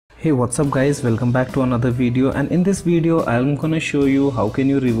Hey, what's up guys, welcome back to another video. And in this video I'm gonna show you how can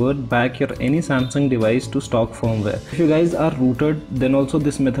you revert back your any Samsung device to stock firmware. If you guys are rooted, then also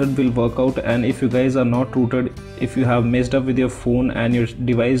this method will work out, and if you guys are not rooted, if you have messed up with your phone and your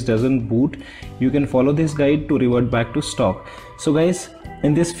device doesn't boot, you can follow this guide to revert back to stock. So guys,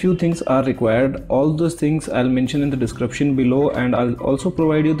 in this few things are required. All those things I'll mention in the description below, and I'll also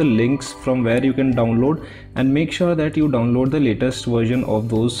provide you the links from where you can download, and make sure that you download the latest version of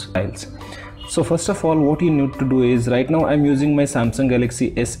those files. So first of all, what you need to do is, right now I'm using my Samsung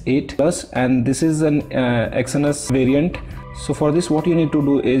Galaxy S8 Plus, and this is an XNS variant. So for this, what you need to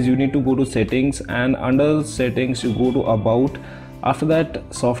do is you need to go to settings, and under settings you go to about. After that,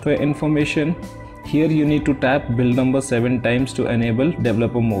 software information. Here you need to tap build number 7 times to enable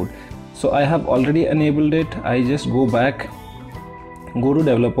developer mode. So I have already enabled it. I just go back, go to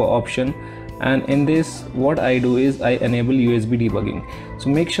developer option, and in this what I do is I enable USB debugging. So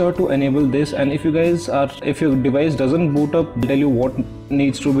make sure to enable this, and if your device doesn't boot up, I'll tell you what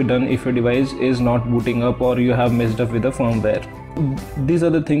needs to be done if your device is not booting up or you have messed up with the firmware. These are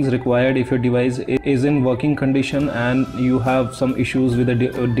the things required if your device is in working condition and you have some issues with the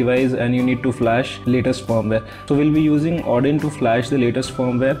device and you need to flash latest firmware. So we'll be using Odin to flash the latest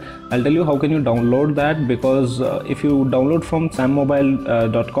firmware. I'll tell you how can you download that, because if you download from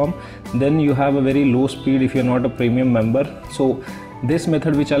sammobile.com, then you have a very low speed if you're not a premium member. So this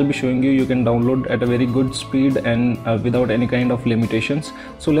method which I'll be showing you can download at a very good speed and without any kind of limitations.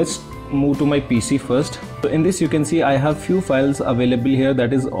 So let's move to my PC first. So in this you can see I have few files available here,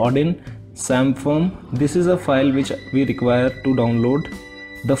 that is Odin, SamFirm. This is a file which we require to download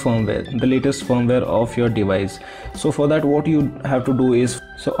the firmware, the latest firmware of your device. So for that, what you have to do is,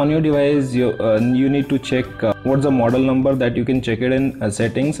 so on your device you need to check what's the model number, that you can check it in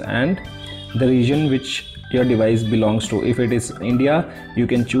settings, and the region which your device belongs to. If it is India, you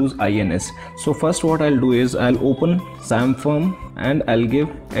can choose INS. So first what I'll do is I'll open SamFirm and I'll give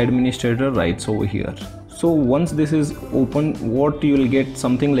administrator rights over here. So once this is open, what you will get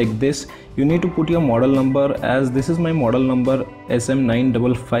something like this. You need to put your model number, as this is my model number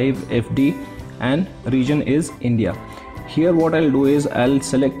SM955FD and region is India. Here what I'll do is I'll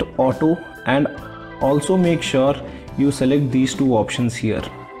select auto, and also make sure you select these two options here.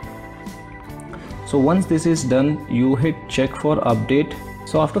 So once this is done, you hit check for update.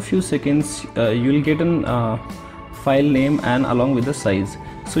 So after a few seconds you'll get an file name and along with the size.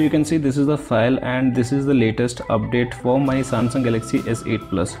 So you can see this is the file, and this is the latest update for my Samsung Galaxy S8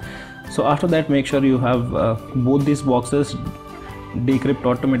 Plus. So after that, make sure you have both these boxes decrypt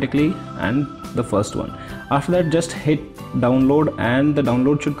automatically and the first one. After that, just hit download, and the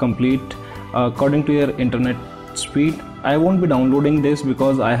download should complete according to your internet speed. I won't be downloading this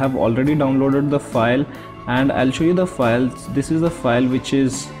because I have already downloaded the file, and I'll show you the files. This is the file which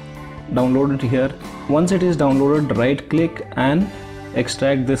is downloaded here. Once it is downloaded, right click and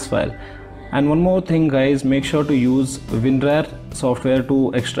extract this file. And one more thing guys, make sure to use WinRAR software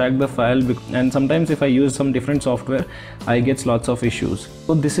to extract the file, and sometimes if I use some different software I get lots of issues.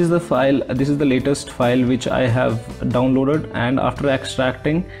 So this is the file, this is the latest file which I have downloaded, and after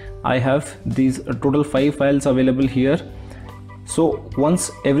extracting I have these total 5 files available here. So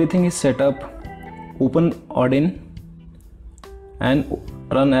once everything is set up, open Odin and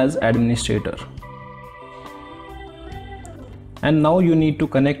run as administrator. And now you need to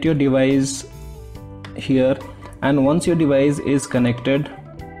connect your device here, and once your device is connected,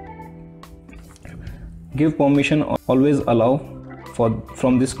 give permission, always allow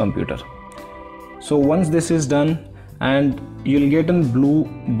from this computer. So once this is done, and you'll get a blue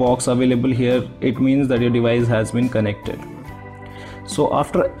box available here, it means that your device has been connected. So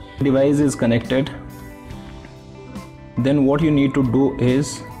after device is connected, then what you need to do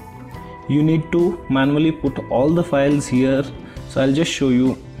is you need to manually put all the files here. So I'll just show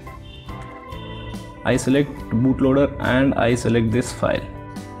you. I select bootloader and I select this file.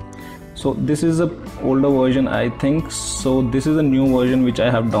 So this is a older version, I think. So this is a new version which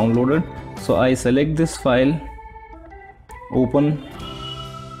I have downloaded. So I select this file, open.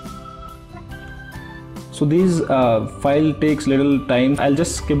 So these file takes little time. I'll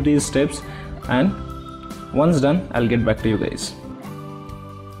just skip these steps, and once done I'll get back to you guys.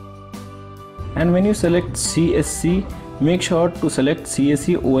 And when you select CSC, make sure to select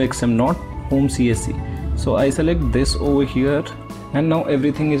CSC OXM, not home CSC. So I select this over here, and now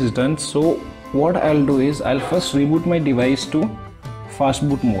everything is done. So what I'll do is I'll first reboot my device to fast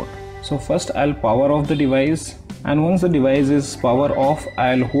boot mode. So first I'll power off the device, and once the device is power off,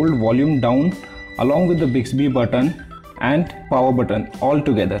 I'll hold volume down along with the Bixby button and power button all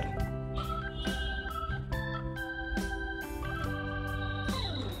together.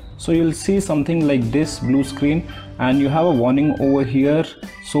 So you'll see something like this blue screen, and you have a warning over here.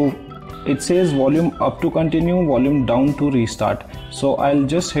 So it says volume up to continue, volume down to restart. So I'll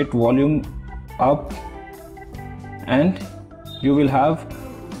just hit volume up and you will have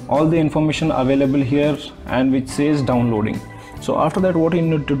all the information available here and which says downloading. So after that, what you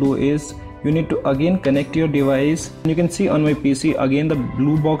need to do is you need to again connect your device. You can see on my PC again the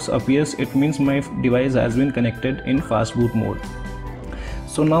blue box appears. It means my device has been connected in fast boot mode.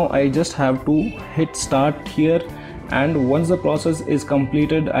 So now I just have to hit start here, and once the process is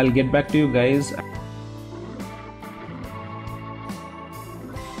completed, I'll get back to you guys.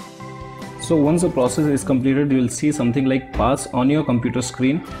 So once the process is completed, you will see something like pass on your computer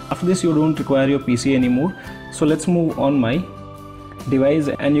screen. After this, you don't require your PC anymore. So let's move on my device,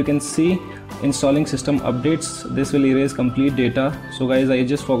 and you can see installing system updates. This will erase complete data. So guys, I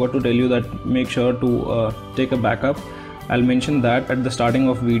just forgot to tell you that make sure to take a backup. I'll mention that at the starting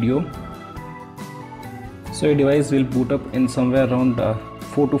of video. So your device will boot up in somewhere around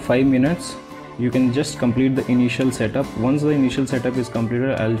 4 to 5 minutes. You can just complete the initial setup. Once the initial setup is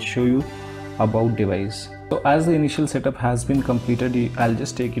completed, I'll show you about device. So as the initial setup has been completed, I'll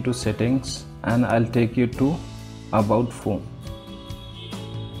just take you to settings and I'll take you to about phone,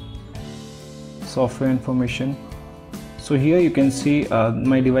 software information. So here you can see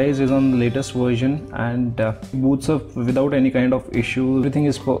my device is on the latest version and boots up without any kind of issue. Everything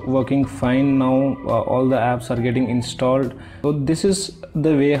is working fine now. All the apps are getting installed. So this is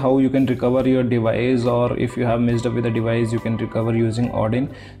the way how you can recover your device, or if you have messed up with the device, you can recover using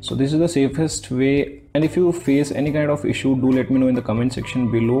Odin. So this is the safest way. And if you face any kind of issue, do let me know in the comment section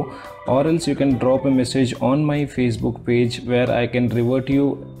below, or else you can drop a message on my Facebook page where I can revert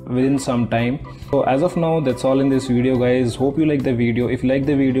you within some time. So as of now, that's all in this video guys. Hope you like the video. If you like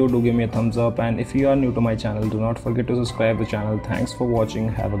the video, do give me a thumbs up, and if you are new to my channel, do not forget to subscribe the channel. Thanks for watching.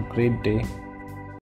 Have a great day.